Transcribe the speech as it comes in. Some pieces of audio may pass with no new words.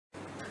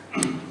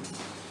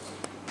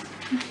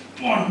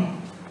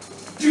1,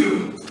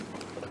 2,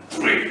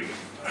 3.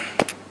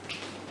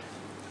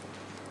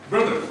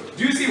 Brother,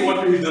 do you see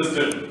what he just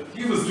did?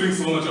 He was doing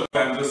so much of it.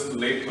 I'm just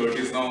late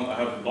 30s now. I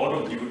have a lot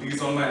of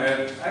duties on my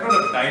head. I don't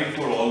have time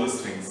for all these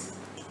things.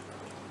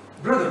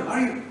 Brother,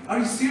 are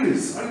you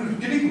serious? Are you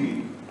kidding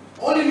me?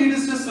 All you need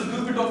is just a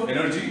little bit of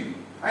energy,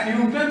 and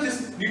you can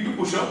just need to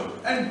push up,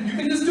 and you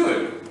can just do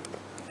it.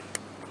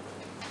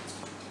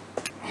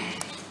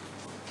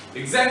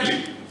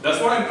 Exactly.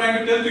 That's what I'm trying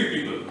to tell to you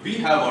people. We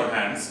have our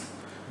hands,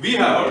 we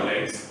have our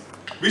legs.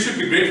 We should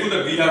be grateful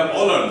that we have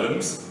all our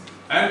limbs,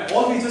 and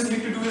all we just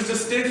need to do is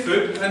just stay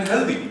fit and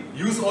healthy.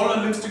 Use all our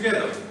limbs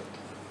together.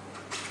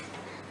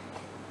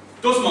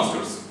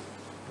 Toastmasters.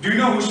 Do you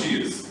know who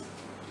she is?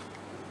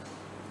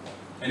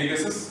 Any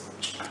guesses?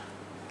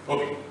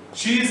 Okay.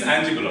 She is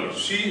Angie Ballard.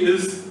 She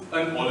is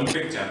an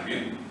Olympic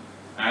champion,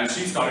 and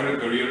she started her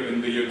career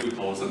in the year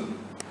 2000.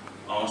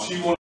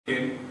 She won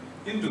again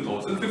in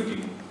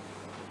 2015.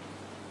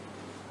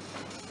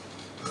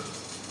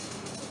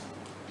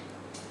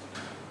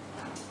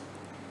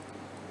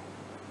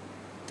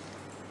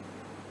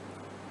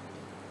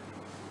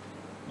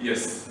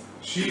 Yes,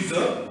 she's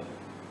a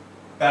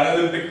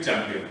Paralympic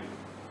champion.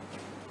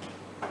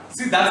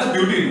 See, that's the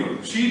beauty in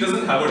her. She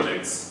doesn't have her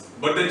legs,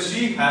 but then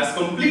she has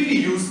completely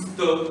used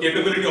the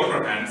capability of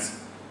her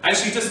hands, and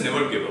she just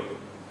never gave up.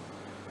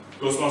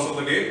 Toastmaster of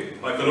the day,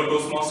 my fellow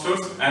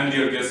Toastmasters, and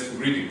dear guests,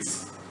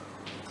 greetings.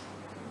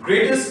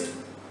 Greatest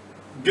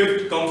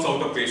gift comes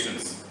out of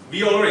patience.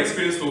 We all are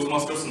experienced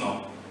Toastmasters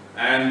now,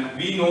 and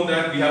we know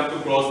that we have to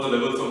cross the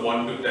levels of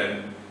 1 to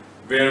 10,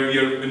 where we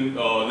have been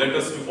led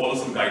us to follow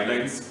some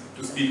guidelines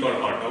to speak our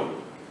heart out.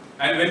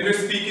 And when we're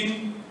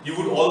speaking, you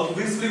would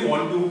obviously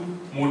want to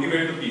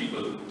motivate the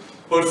people,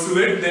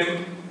 persuade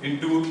them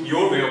into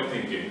your way of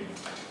thinking.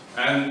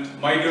 And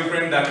my dear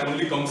friend, that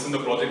only comes in the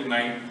Project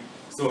 9.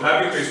 So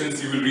have your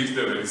patience, you will reach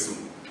there very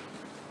soon.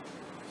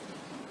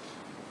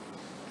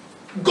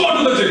 Go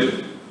to the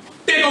gym,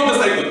 take out the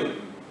cycle,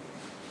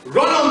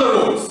 run on the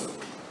roads.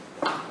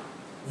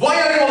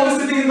 Why are you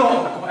always sitting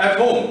at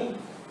home?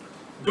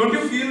 Don't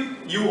you feel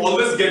you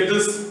always get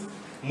this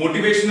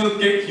motivational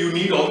kick? You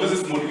need always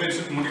this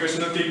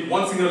motivational kick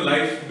once in your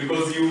life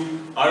because you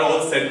are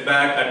all set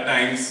back at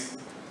times.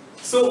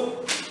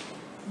 So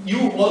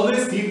you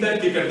always need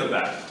that kick at the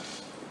back.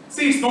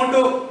 See, it's not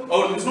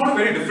a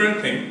very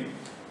different thing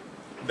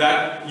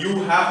that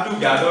you have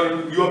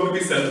to be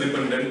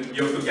self-dependent,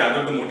 you have to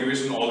gather the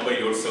motivation all by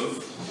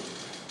yourself.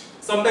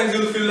 Sometimes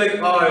you'll feel like,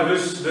 I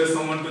wish there's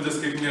someone to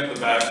just kick me at the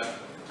back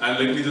and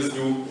let me just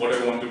do what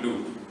I want to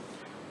do.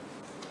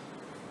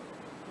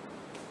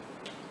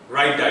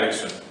 Right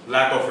direction,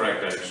 lack of right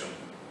direction.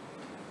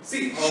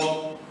 See,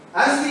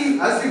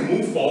 as we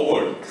move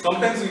forward,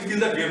 sometimes we feel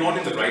that we are not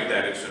in the right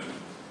direction.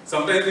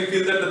 Sometimes we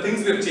feel that the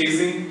things we are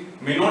chasing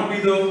may not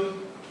be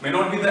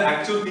the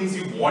actual things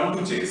you want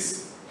to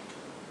chase.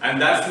 And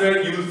that's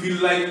where you will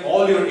feel like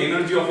all your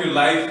energy of your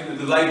life,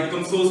 the life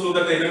becomes so slow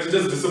that the energy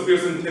just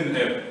disappears in thin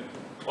air.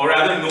 Or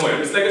rather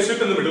nowhere. It's like a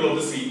ship in the middle of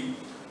the sea,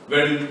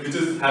 which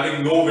is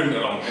having no wind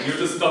around, and you're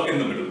just stuck in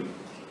the middle.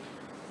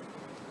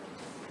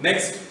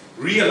 Next,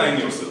 realign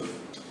yourself.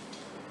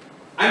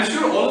 I'm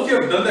sure all of you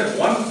have done that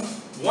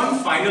one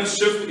final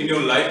shift in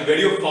your life where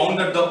you found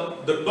that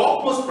the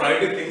topmost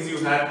priority things you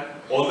had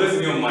always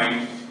in your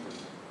mind,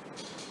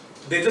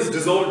 they just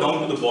dissolved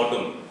down to the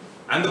bottom.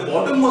 And the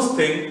bottommost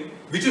thing,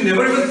 which you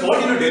never even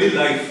thought in your daily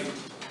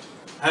life,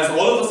 has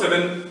all of a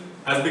sudden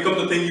has become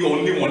the thing you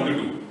only want to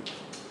do.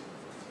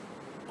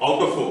 Out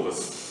of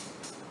focus.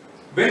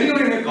 When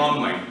you're in a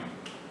calm mind,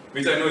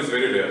 which I know is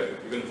very rare,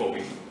 even for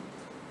me,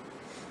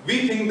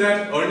 we think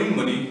that earning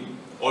money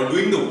or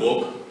doing the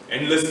work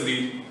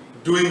endlessly,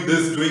 doing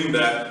this, doing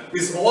that,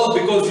 is all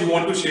because you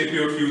want to shape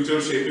your future,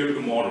 shape your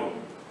tomorrow.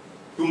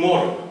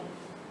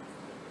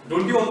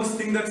 Don't you always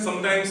think that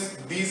sometimes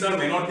these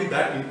may not be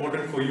that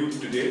important for you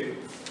today?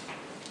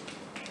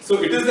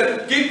 So it is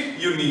that kick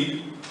you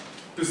need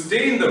to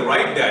stay in the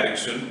right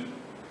direction,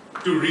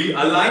 to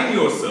realign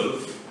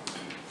yourself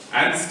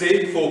and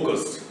stay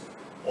focused.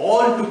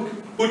 All to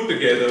put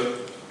together,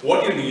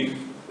 what you need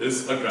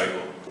is a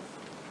driver.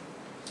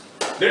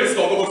 Let us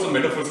talk about some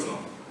metaphors now.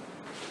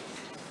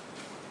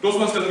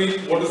 Toastmasters, tell me,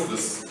 what is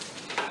this?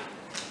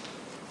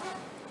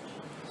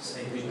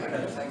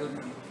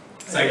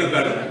 Cycle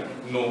pattern?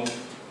 No.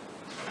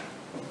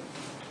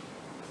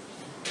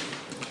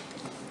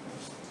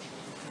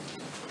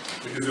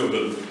 It is your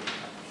will.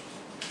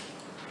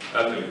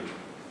 I'll tell you.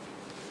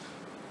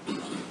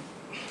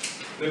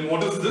 Then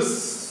what is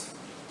this?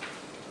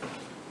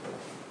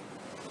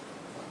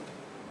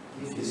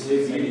 This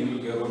is meaning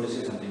you're going to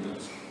say something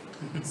else.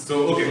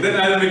 So, okay, then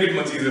I'll make it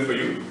much easier for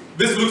you.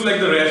 This looks like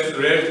the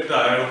red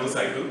tire of the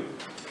cycle.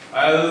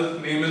 I'll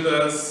name it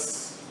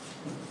as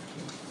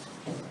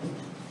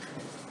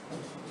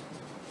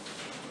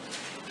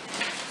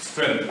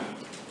strength.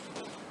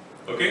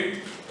 Okay?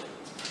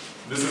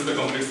 This is the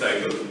complete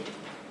cycle.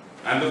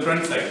 And the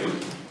front cycle,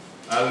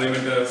 I'll name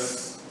it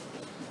as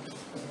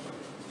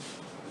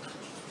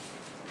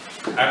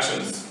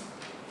actions.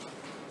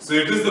 So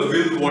it is the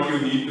will what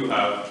you need to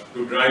have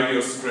to drive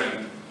your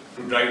strength,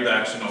 to drive the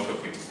action out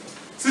of you.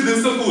 See, this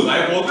is so cool.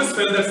 I've always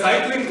felt that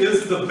cycling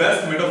is the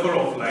best metaphor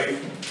of life,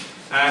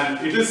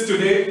 and it is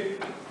today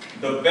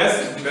the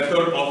best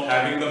method of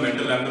having the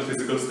mental and the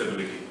physical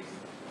stability.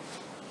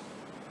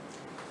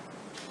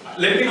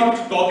 Let me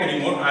not talk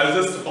anymore. I'll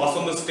just pass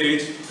on the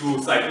stage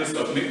to cyclist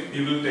Agnik.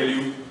 He will tell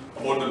you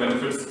about the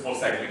benefits of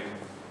cycling.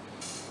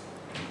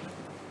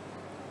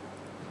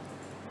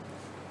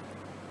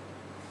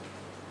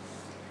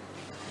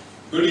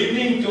 Good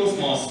evening,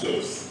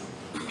 Toastmasters.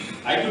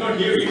 I could not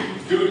hear you.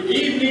 Good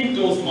evening,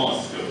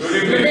 Toastmasters.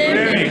 Good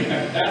evening.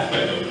 That's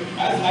better.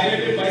 As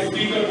highlighted by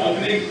Speaker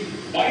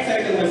Agnik,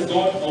 bicycle has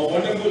got a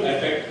wonderful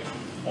effect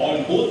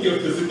on both your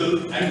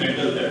physical and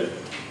mental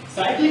health.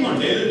 Cycling on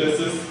daily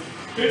basis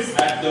fits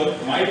at the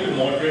mild to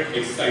moderate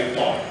exercise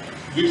part,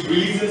 which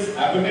releases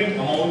abundant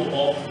amount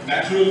of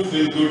natural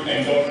feel-good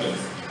endorphins,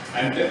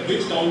 and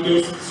which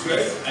counters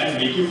stress and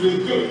make you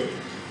feel good.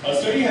 A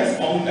study has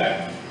found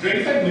that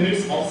 25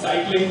 minutes of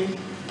cycling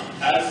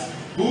has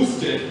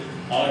boosted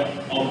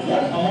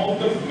one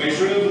amount of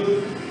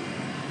measurable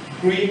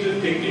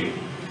creative thinking.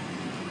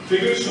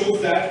 Figure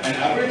shows that an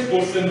average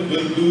person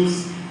will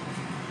lose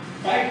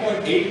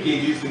 5.8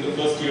 kgs in the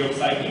first year of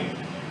cycling.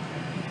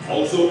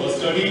 Also, a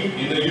study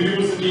in the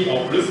University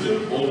of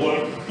Bristol,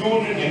 over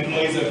 200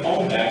 employees have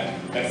found that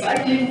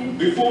cycling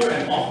before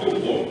and after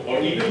work, or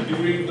even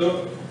during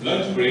the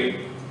lunch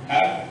break,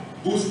 have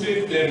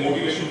boosted their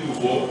motivation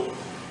to work.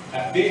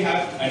 They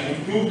have an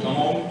improved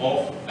amount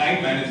of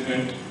time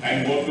management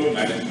and workload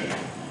management.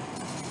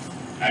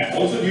 And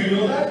also, do you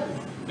know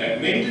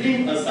that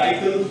maintaining a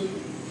cycle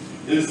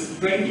is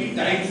 20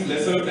 times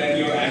lesser than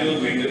your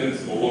annual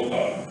maintenance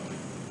overhaul?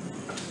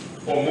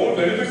 For more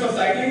benefits of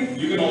cycling,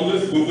 you can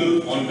always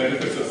Google on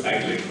benefits of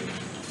cycling.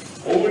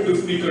 Over to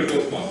Speaker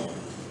Toastmaster.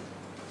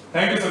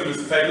 Thank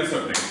you, cyclist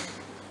Agnik.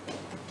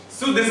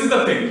 So this is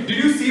the thing.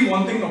 Did you see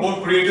one thing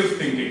about creative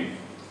thinking?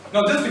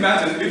 Now just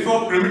imagine if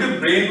a primitive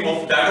brain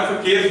of that of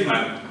a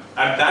caveman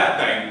at that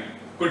time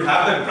could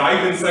have that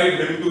drive inside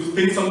him to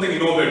think something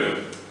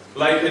innovative.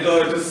 Like it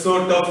is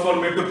so tough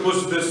for me to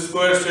push this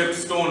square-shaped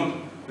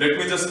stone. Let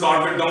me just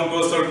carve it down to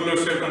a circular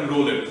shape and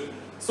roll it.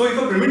 So if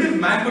a primitive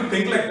man could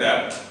think like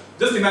that,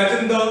 just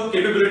imagine the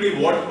capability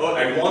what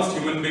an advanced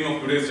human being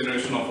of today's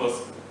generation of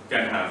us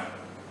can have.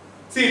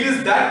 See, it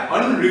is that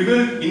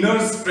unrevealed inner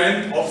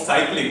strength of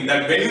cycling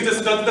that when you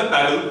just touch the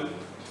pedal,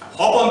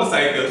 hop on the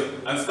cycle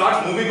and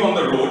start moving on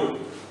the road,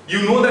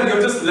 you know that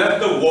you've just left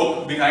the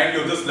work behind,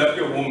 you've just left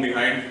your home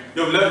behind,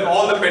 you've left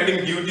all the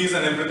pending duties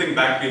and everything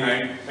back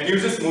behind, and you're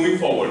just moving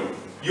forward.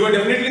 You are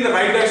definitely in the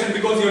right direction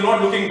because you're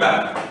not looking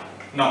back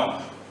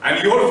now.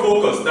 And your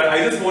focus that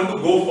I just want to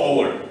go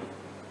forward.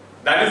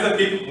 That is the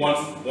kick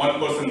one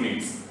person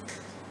needs.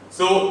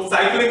 So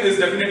cycling is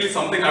definitely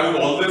something I would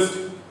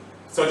always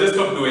suggest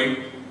of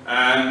doing,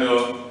 and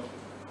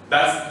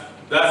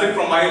that's it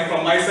from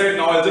my side.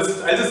 Now I'll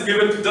just give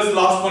it just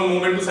last one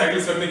moment to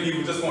cyclist Agnik. He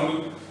would just want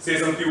to say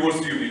some few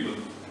words to you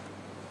people.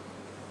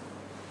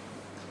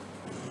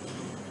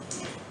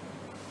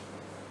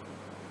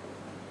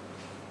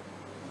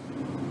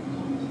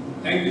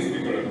 Thank you,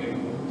 Speaker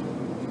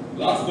Agnik.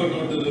 Last but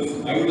not the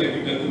least, I would like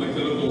to tell to my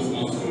fellow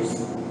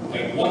Toastmasters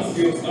that once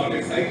you have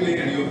started cycling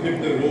and you have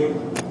hit the road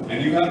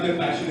and you have that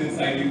passion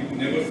inside you to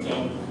never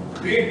stop,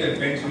 create that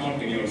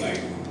benchmark in your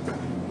life.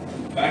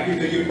 Back in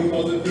the year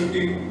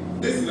 2015,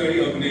 this very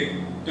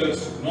Agnik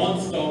touched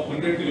non-stop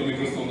 100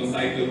 kilometers on the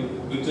cycle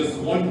with just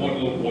one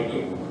bottle of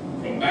water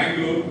from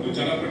Bangalore to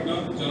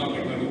Channapatna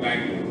to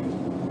Bangalore.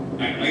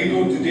 And I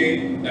know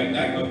today that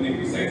Agnik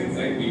resides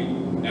inside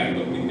me, that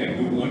Agnik can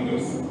do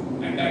wonders,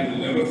 and that will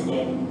never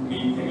stop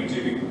me from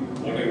achieving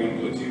what I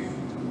want to achieve.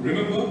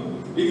 Remember,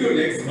 if your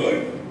legs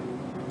hurt,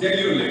 tell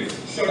your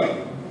legs, shut up,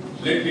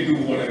 let me do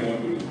what I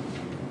want to do.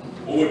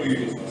 Over to you,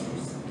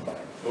 Toastmasters.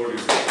 Over to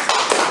you.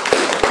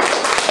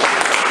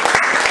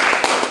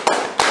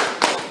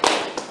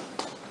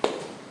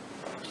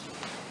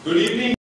 Good evening.